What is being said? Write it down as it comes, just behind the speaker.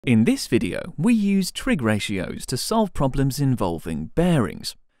In this video, we use trig ratios to solve problems involving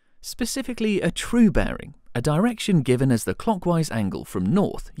bearings, specifically a true bearing, a direction given as the clockwise angle from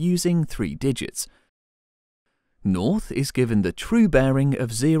north using 3 digits. North is given the true bearing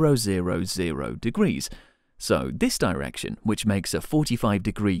of 0, 0, 0 degrees, so this direction, which makes a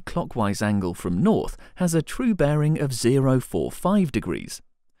 45-degree clockwise angle from north, has a true bearing of 045 degrees.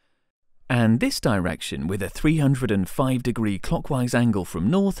 And this direction, with a 305-degree clockwise angle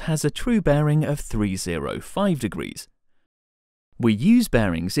from north, has a true bearing of 305 degrees. We use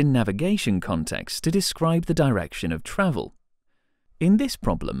bearings in navigation context to describe the direction of travel. In this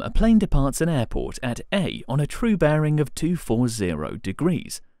problem, a plane departs an airport at A on a true bearing of 240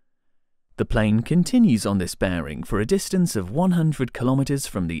 degrees. The plane continues on this bearing for a distance of 100 kilometers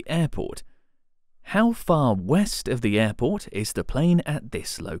from the airport. How far west of the airport is the plane at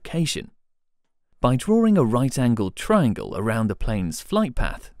this location? By drawing a right-angled triangle around the plane's flight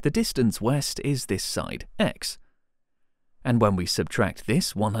path, the distance west is this side, x. And when we subtract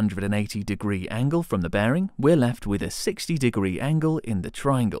this 180-degree angle from the bearing, we're left with a 60-degree angle in the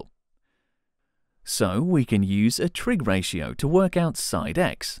triangle. So we can use a trig ratio to work out side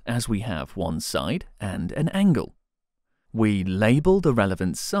x, as we have one side and an angle. We label the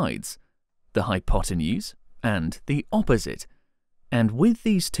relevant sides, the hypotenuse and the opposite, and with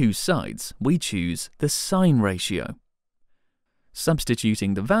these two sides, we choose the sine ratio.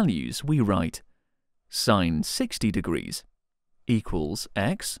 Substituting the values, we write sine 60 degrees equals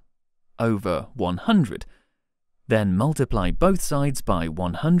x over 100. Then multiply both sides by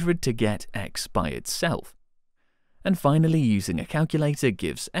 100 to get x by itself. And finally, using a calculator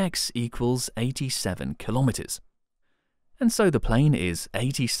gives x equals 87 kilometers. And so the plane is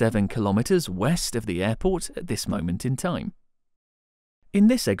 87 kilometers west of the airport at this moment in time. In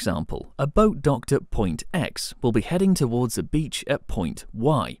this example, a boat docked at point X will be heading towards a beach at point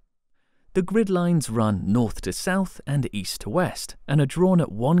Y. The grid lines run north to south and east to west and are drawn at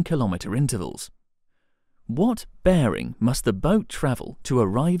 1 kilometer intervals. What bearing must the boat travel to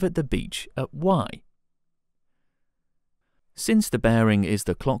arrive at the beach at Y? Since the bearing is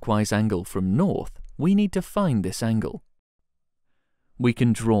the clockwise angle from north, we need to find this angle. We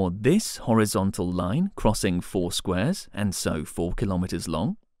can draw this horizontal line crossing 4 squares and so 4 kilometers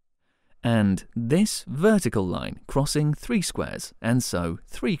long, and this vertical line crossing 3 squares and so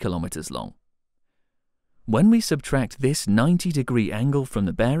 3 kilometers long. When we subtract this 90-degree angle from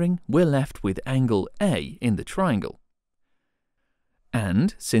the bearing, we're left with angle A in the triangle.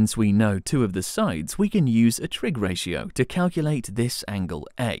 And since we know 2 of the sides, we can use a trig ratio to calculate this angle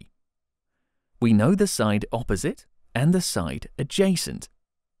A. We know the side opposite and the side adjacent.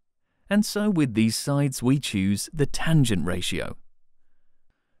 And so with these sides we choose the tangent ratio.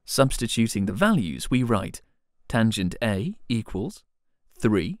 Substituting the values, we write tangent A equals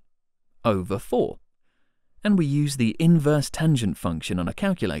 3 over 4. And we use the inverse tangent function on a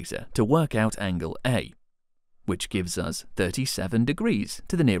calculator to work out angle A, which gives us 37 degrees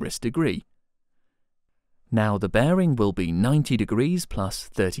to the nearest degree. Now the bearing will be 90 degrees plus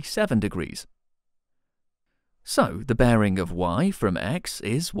 37 degrees. So the bearing of y from x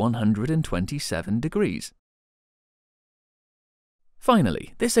is 127 degrees.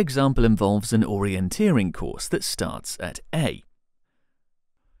 Finally, this example involves an orienteering course that starts at A.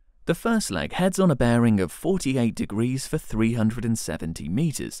 The first leg heads on a bearing of 48 degrees for 370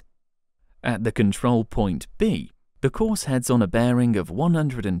 meters. At the control point B, the course heads on a bearing of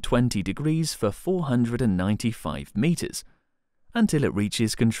 120 degrees for 495 meters, until it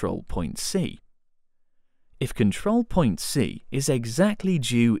reaches control point C. If control point C is exactly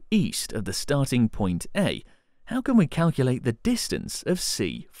due east of the starting point A, how can we calculate the distance of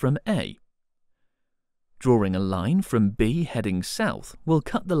C from A? Drawing a line from B heading south will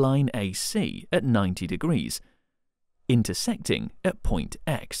cut the line AC at 90 degrees, intersecting at point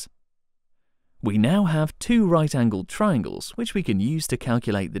X. We now have 2 right-angled triangles which we can use to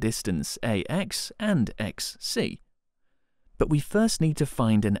calculate the distance AX and XC. But we first need to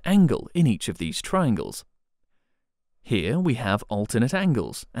find an angle in each of these triangles. Here we have alternate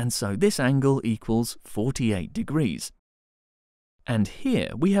angles, and so this angle equals 48 degrees. And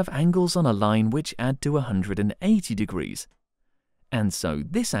here we have angles on a line which add to 180 degrees, and so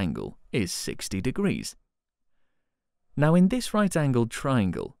this angle is 60 degrees. Now in this right-angled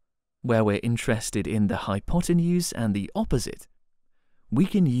triangle, where we're interested in the hypotenuse and the opposite, we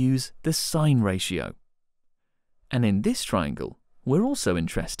can use the sine ratio. And in this triangle, we're also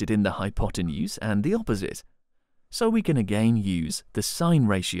interested in the hypotenuse and the opposite, so we can again use the sine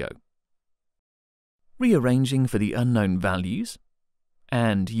ratio. Rearranging for the unknown values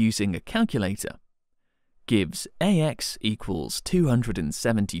and using a calculator gives AX equals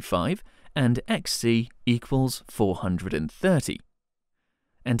 275 and XC equals 430.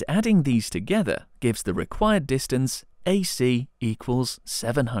 And adding these together gives the required distance AC equals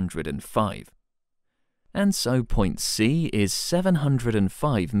 705. And so point C is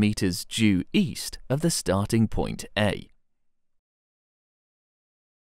 705 meters due east of the starting point A.